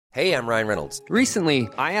Hey, I'm Ryan Reynolds. Recently,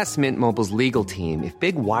 I asked Mint Mobile's legal team if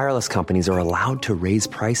big wireless companies are allowed to raise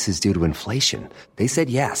prices due to inflation. They said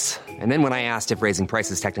yes. And then when I asked if raising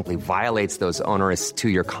prices technically violates those onerous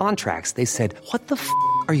two-year contracts, they said, "What the f***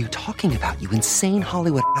 are you talking about, you insane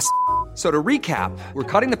Hollywood ass?" So to recap, we're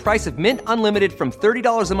cutting the price of Mint Unlimited from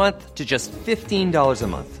 $30 a month to just $15 a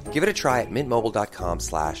month. Give it a try at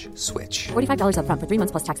mintmobile.com/switch. $45 up front for 3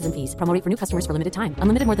 months plus taxes and fees. Promo rate for new customers for limited time.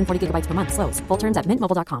 Unlimited more than 40 gigabytes per month. Slows full terms at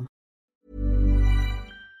mintmobile.com.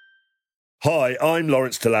 Hi, I'm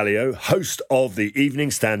Lawrence Dallaglio, host of the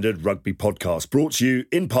Evening Standard Rugby Podcast, brought to you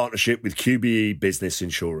in partnership with QBE Business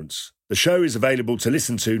Insurance. The show is available to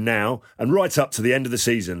listen to now and right up to the end of the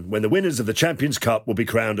season, when the winners of the Champions Cup will be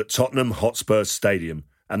crowned at Tottenham Hotspur Stadium,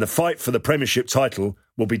 and the fight for the Premiership title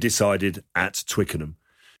will be decided at Twickenham.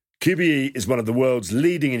 QBE is one of the world's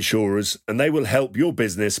leading insurers, and they will help your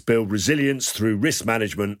business build resilience through risk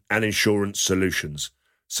management and insurance solutions.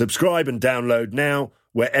 Subscribe and download now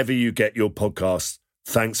wherever you get your podcasts.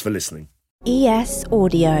 Thanks for listening. ES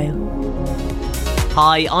Audio.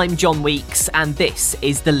 Hi, I'm John Weeks, and this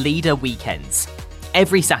is the Leader Weekends.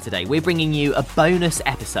 Every Saturday, we're bringing you a bonus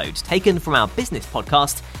episode taken from our business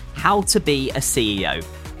podcast, How to Be a CEO.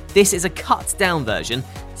 This is a cut-down version,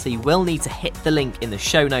 so you will need to hit the link in the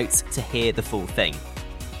show notes to hear the full thing.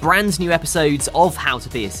 Brand new episodes of How to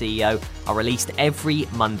Be a CEO are released every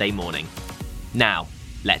Monday morning. Now,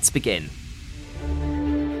 let's begin.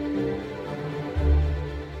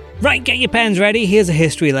 Right, get your pens ready. Here's a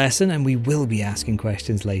history lesson, and we will be asking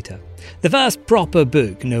questions later. The first proper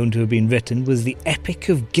book known to have been written was the Epic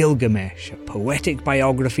of Gilgamesh, a poetic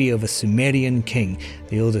biography of a Sumerian king.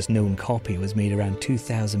 The oldest known copy was made around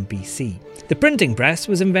 2000 BC. The printing press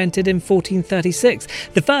was invented in 1436.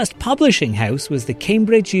 The first publishing house was the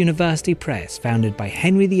Cambridge University Press, founded by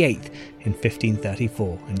Henry VIII in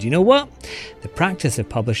 1534. And you know what? The practice of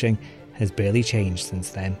publishing has barely changed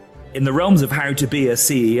since then. In the realms of how to be a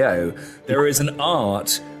CEO, there is an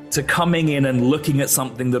art to coming in and looking at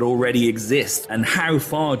something that already exists. And how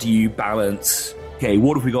far do you balance, okay,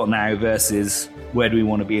 what have we got now versus where do we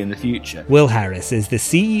want to be in the future? Will Harris is the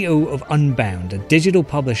CEO of Unbound, a digital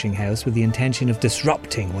publishing house with the intention of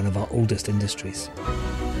disrupting one of our oldest industries.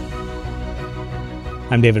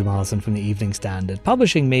 I'm David Marlson from the Evening Standard.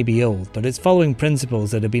 Publishing may be old, but it's following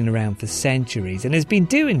principles that have been around for centuries and has been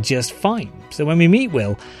doing just fine. So when we meet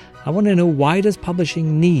Will, I want to know, why does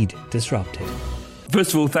publishing need disrupted?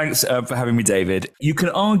 First of all, thanks for having me, David. You can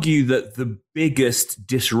argue that the biggest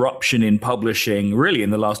disruption in publishing, really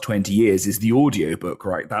in the last 20 years, is the audiobook,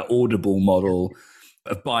 right? That Audible model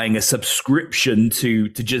of buying a subscription to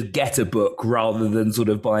just get a book rather than sort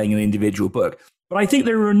of buying an individual book. But I think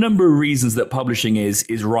there are a number of reasons that publishing is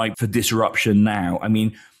ripe for disruption now. I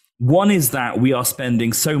mean, one is that we are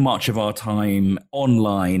spending so much of our time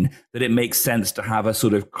online that it makes sense to have a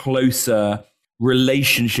sort of closer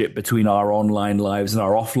relationship between our online lives and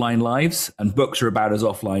our offline lives. And books are about as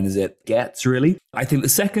offline as it gets, really. I think the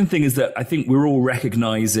second thing is that I think we're all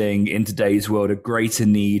recognizing in today's world a greater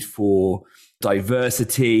need for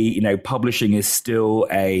diversity. You know, publishing is still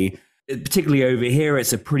particularly over here,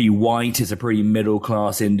 it's a pretty middle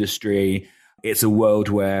class industry. It's a world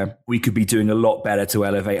where we could be doing a lot better to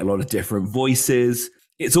elevate a lot of different voices.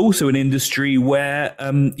 It's also an industry where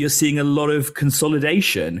you're seeing a lot of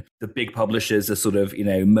consolidation. The big publishers are sort of,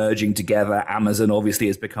 merging together. Amazon obviously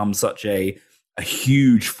has become such a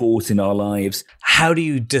huge force in our lives. How do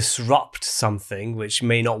you disrupt something which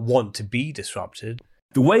may not want to be disrupted?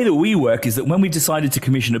 The way that we work is that when we decided to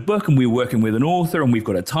commission a book and we're working with an author and we've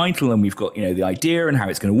got a title and we've got, the idea and how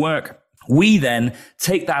it's going to work, we then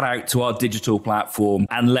take that out to our digital platform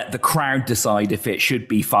and let the crowd decide if it should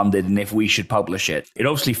be funded and if we should publish it. It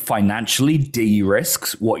obviously financially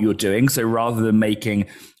de-risks what you're doing. So rather than making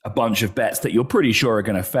a bunch of bets that you're pretty sure are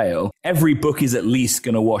going to fail, every book is at least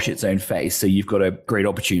going to wash its own face. So you've got a great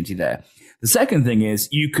opportunity there. The second thing is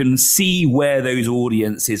you can see where those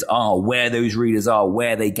audiences are, where those readers are,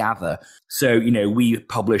 where they gather. So, we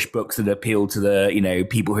publish books that appeal to the,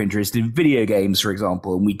 people who are interested in video games, for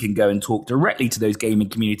example, and we can go and talk directly to those gaming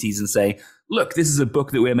communities and say, look, this is a book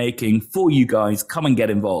that we're making for you guys. Come and get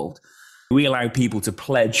involved. We allow people to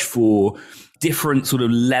pledge for different sort of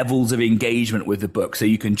levels of engagement with the book. So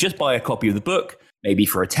you can just buy a copy of the book, maybe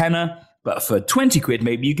for a tenner, but for 20 quid,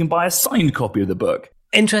 maybe you can buy a signed copy of the book.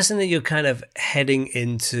 Interesting that you're kind of heading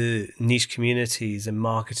into niche communities and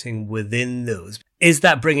marketing within those. Is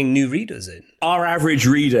that bringing new readers in? Our average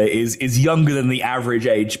reader is younger than the average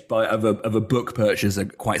age of a book purchaser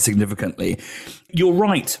quite significantly. You're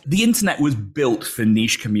right. The internet was built for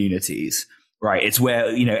niche communities. right? It's where,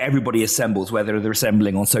 everybody assembles, whether they're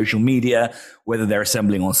assembling on social media, whether they're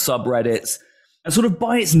assembling on subreddits. And sort of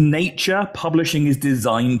by its nature, publishing is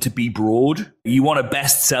designed to be broad. You want a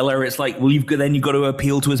bestseller, it's like, well, you've got to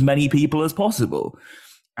appeal to as many people as possible.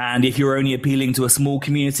 And if you're only appealing to a small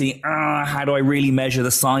community, how do I really measure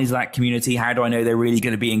the size of that community? How do I know they're really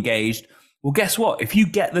going to be engaged? Well, guess what? If you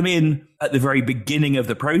get them in at the very beginning of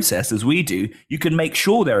the process, as we do, you can make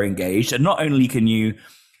sure they're engaged. And not only can you,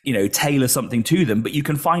 tailor something to them, but you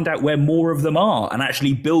can find out where more of them are and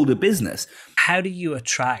actually build a business. How do you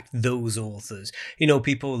attract those authors?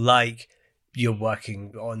 People like, you're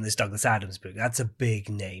working on this Douglas Adams book. That's a big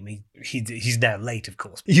name. He's now late, of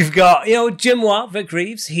course. You've got, Jim Watt, Vic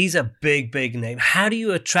Reeves. He's a big, big name. How do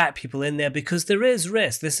you attract people in there? Because there is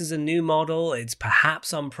risk. This is a new model. It's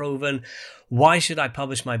perhaps unproven. Why should I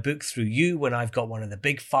publish my book through you when I've got one of the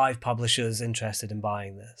big 5 publishers interested in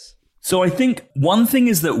buying this? So I think one thing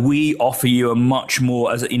is that we offer you a much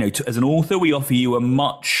more, as an author, we offer you a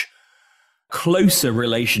much closer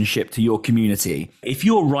relationship to your community. If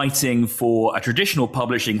you're writing for a traditional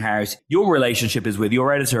publishing house, your relationship is with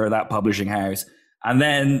your editor of that publishing house. And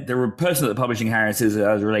then the person at the publishing house has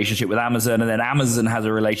a relationship with Amazon, and then Amazon has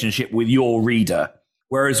a relationship with your reader.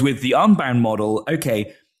 Whereas with the Unbound model,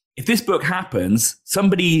 okay, if this book happens,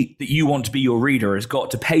 somebody that you want to be your reader has got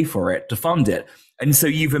to pay for it, to fund it. And so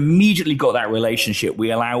you've immediately got that relationship.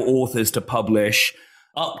 We allow authors to publish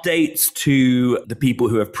updates to the people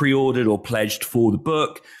who have pre-ordered or pledged for the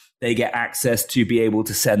book. They get access to be able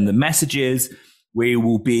to send them messages. We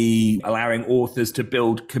will be allowing authors to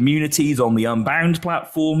build communities on the Unbound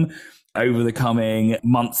platform over the coming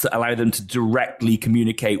months that allow them to directly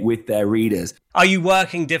communicate with their readers. Are you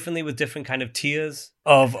working differently with different kind of tiers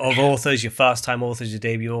of authors, your first-time authors, your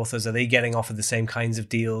debut authors? Are they getting offered the same kinds of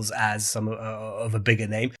deals as some of a bigger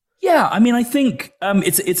name? Yeah, I mean, I think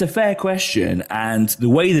it's a fair question. And the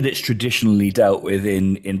way that it's traditionally dealt with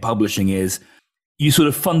in publishing is you sort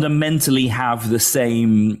of fundamentally have the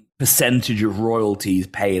same percentage of royalties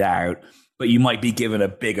paid out, but you might be given a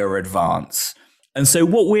bigger advance. And so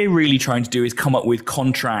what we're really trying to do is come up with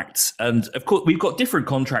contracts. And of course, we've got different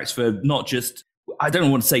contracts for not just, I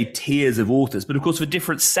don't want to say tiers of authors, but of course for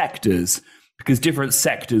different sectors, because different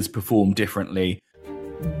sectors perform differently.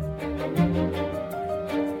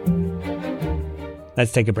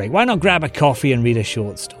 Let's take a break. Why not grab a coffee and read a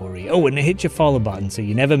short story? Oh, and hit your follow button so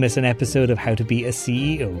you never miss an episode of How to Be a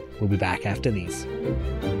CEO. We'll be back after these.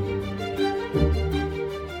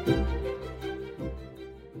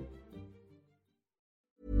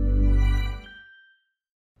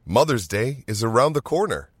 Mother's Day is around the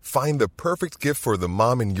corner. Find the perfect gift for the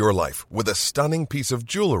mom in your life with a stunning piece of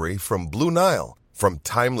jewelry from Blue Nile. From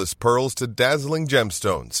timeless pearls to dazzling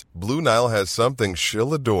gemstones, Blue Nile has something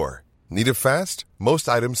she'll adore. Need it fast? Most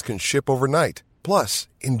items can ship overnight. Plus,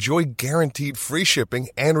 enjoy guaranteed free shipping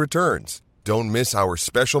and returns. Don't miss our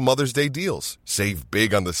special Mother's Day deals. Save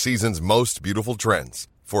big on the season's most beautiful trends.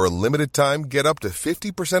 For a limited time, get up to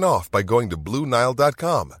 50% off by going to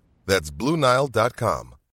BlueNile.com. That's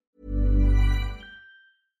BlueNile.com.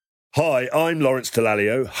 Hi, I'm Lawrence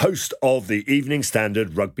Dallaglio, host of the Evening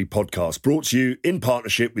Standard Rugby Podcast, brought to you in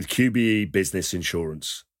partnership with QBE Business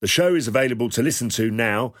Insurance. The show is available to listen to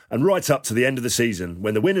now and right up to the end of the season,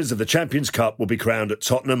 when the winners of the Champions Cup will be crowned at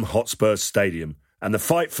Tottenham Hotspur Stadium, and the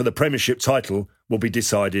fight for the Premiership title will be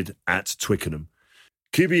decided at Twickenham.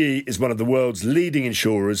 QBE is one of the world's leading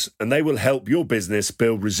insurers, and they will help your business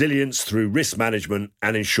build resilience through risk management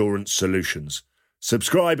and insurance solutions.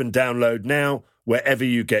 Subscribe and download now wherever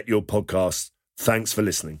you get your podcasts. Thanks for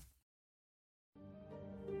listening.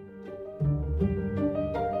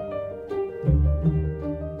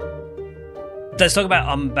 Let's talk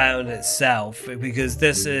about Unbound itself, because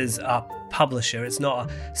this is a publisher. It's not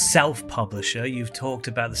a self-publisher. You've talked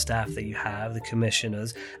about the staff that you have, the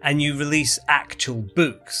commissioners, and you release actual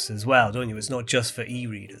books as well, don't you? It's not just for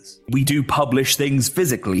e-readers. We do publish things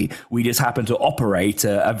physically. We just happen to operate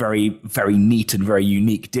a very, very neat and very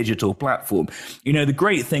unique digital platform. You know, the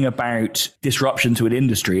great thing about disruption to an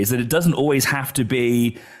industry is that it doesn't always have to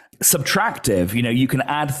be subtractive. You know, you can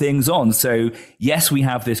add things on. So yes, we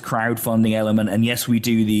have this crowdfunding element, and yes, we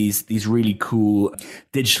do these really cool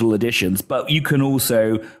digital editions, but you can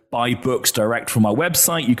also buy books direct from our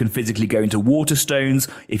website. You can physically go into Waterstones.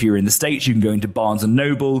 If you're in the States, you can go into Barnes &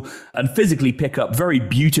 Noble and physically pick up very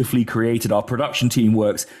beautifully created. Our production team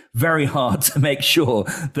works very hard to make sure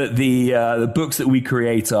that the books that we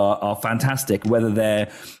create are fantastic, whether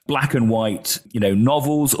they're black and white, you know,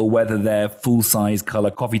 novels, or whether they're full-size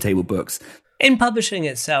color coffee table books. In publishing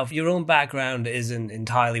itself, your own background isn't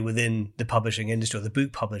entirely within the publishing industry or the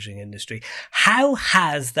book publishing industry. How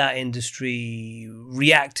has that industry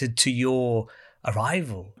reacted to your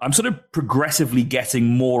arrival? I'm sort of progressively getting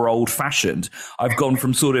more old-fashioned. I've gone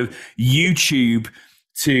from sort of YouTube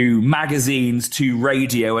to magazines to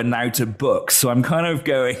radio and now to books. So I'm kind of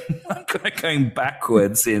going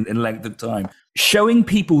backwards in length of time. Showing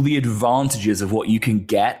people the advantages of what you can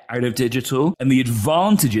get out of digital and the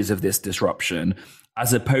advantages of this disruption,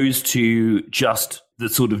 as opposed to just the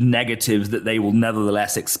sort of negatives that they will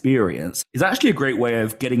nevertheless experience, is actually a great way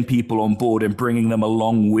of getting people on board and bringing them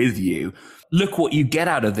along with you. Look what you get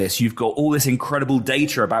out of this. You've got all this incredible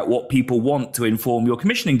data about what people want to inform your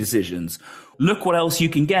commissioning decisions. Look what else you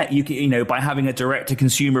can get. You can, by having a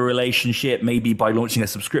direct-to-consumer relationship, maybe by launching a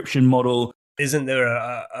subscription model. Isn't there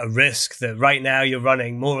a risk that right now you're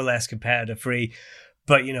running more or less competitor free,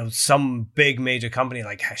 but some big major company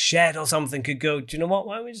like Hachette or something could go, do you know what,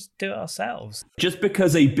 why don't we just do it ourselves? Just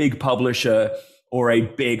because a big publisher or a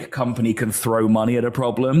big company can throw money at a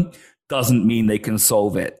problem doesn't mean they can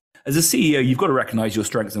solve it. As a CEO, you've got to recognize your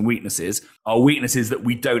strengths and weaknesses. Our weakness is that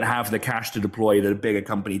we don't have the cash to deploy that a bigger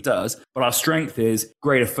company does. But our strength is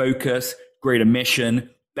greater focus, greater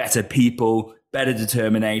mission, better people, better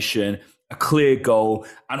determination, a clear goal.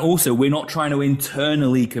 And also, we're not trying to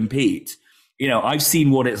internally compete. I've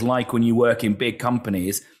seen what it's like when you work in big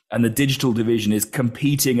companies and the digital division is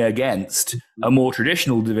competing against a more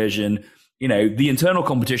traditional division. The internal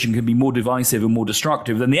competition can be more divisive and more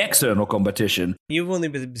destructive than the external competition. You've only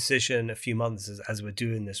been in position a few months as we're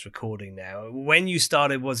doing this recording now. When you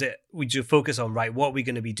started, would you focus on, right, what are we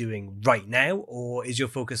going to be doing right now? Or is your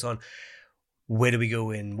focus on where do we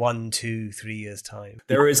go in 1, 2, 3 years' time?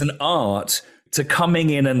 There is an art to coming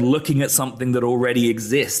in and looking at something that already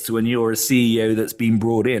exists when you're a CEO that's been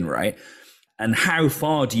brought in, right? And how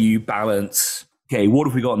far do you balance, okay, what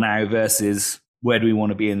have we got now versus where do we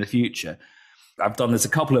want to be in the future? I've done this a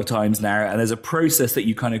couple of times now, and there's a process that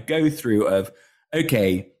you kind of go through of,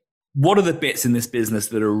 okay, what are the bits in this business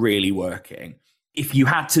that are really working? If you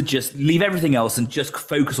had to just leave everything else and just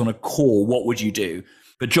focus on a core, what would you do?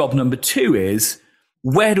 But job number 2 is,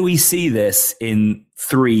 where do we see this in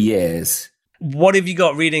 3 years? What have you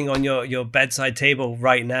got reading on your bedside table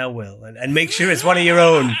right now, Will? And make sure it's one of your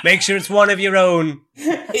own. Make sure it's one of your own.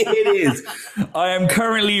 It is. I am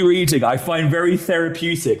currently reading, I find very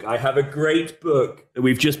therapeutic. I have a great book that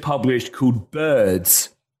we've just published called Birds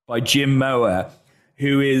by Jim Mower,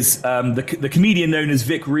 who is the comedian known as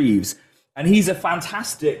Vic Reeves. And he's a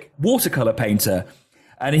fantastic watercolor painter.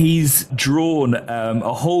 And he's drawn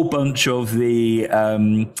a whole bunch of the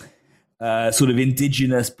sort of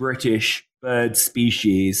indigenous British bird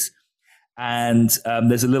species. And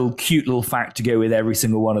there's a cute little fact to go with every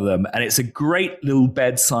single one of them. And it's a great little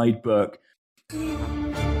bedside book.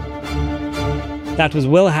 That was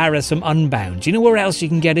Will Harris from Unbound. Do you know where else you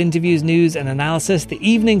can get interviews, news and analysis? The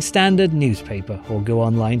Evening Standard newspaper, or go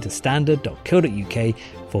online to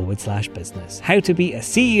standard.co.uk/business. How to Be a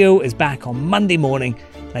CEO is back on Monday morning.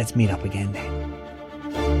 Let's meet up again then.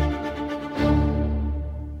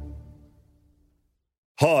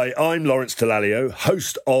 Hi, I'm Lawrence Dallaglio,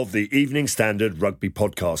 host of the Evening Standard Rugby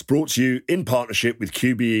Podcast, brought to you in partnership with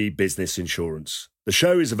QBE Business Insurance. The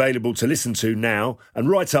show is available to listen to now and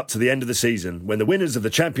right up to the end of the season, when the winners of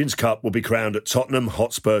the Champions Cup will be crowned at Tottenham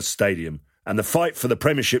Hotspur Stadium, and the fight for the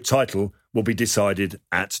Premiership title will be decided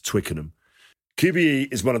at Twickenham.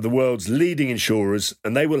 QBE is one of the world's leading insurers,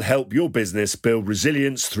 and they will help your business build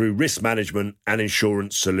resilience through risk management and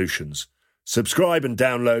insurance solutions. Subscribe and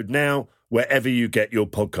download now wherever you get your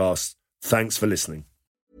podcasts. Thanks for listening.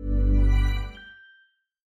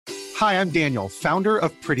 Hi, I'm Daniel, founder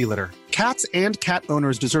of Pretty Litter. Cats and cat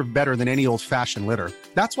owners deserve better than any old-fashioned litter.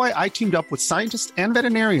 That's why I teamed up with scientists and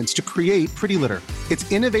veterinarians to create Pretty Litter. Its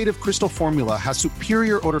innovative crystal formula has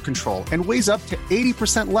superior odor control and weighs up to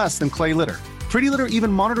 80% less than clay litter. Pretty Litter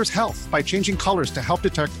even monitors health by changing colors to help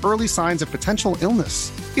detect early signs of potential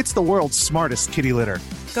illness. It's the world's smartest kitty litter.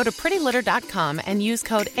 Go to prettylitter.com and use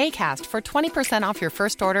code ACAST for 20% off your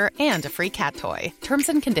first order and a free cat toy. Terms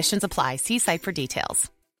and conditions apply. See site for details.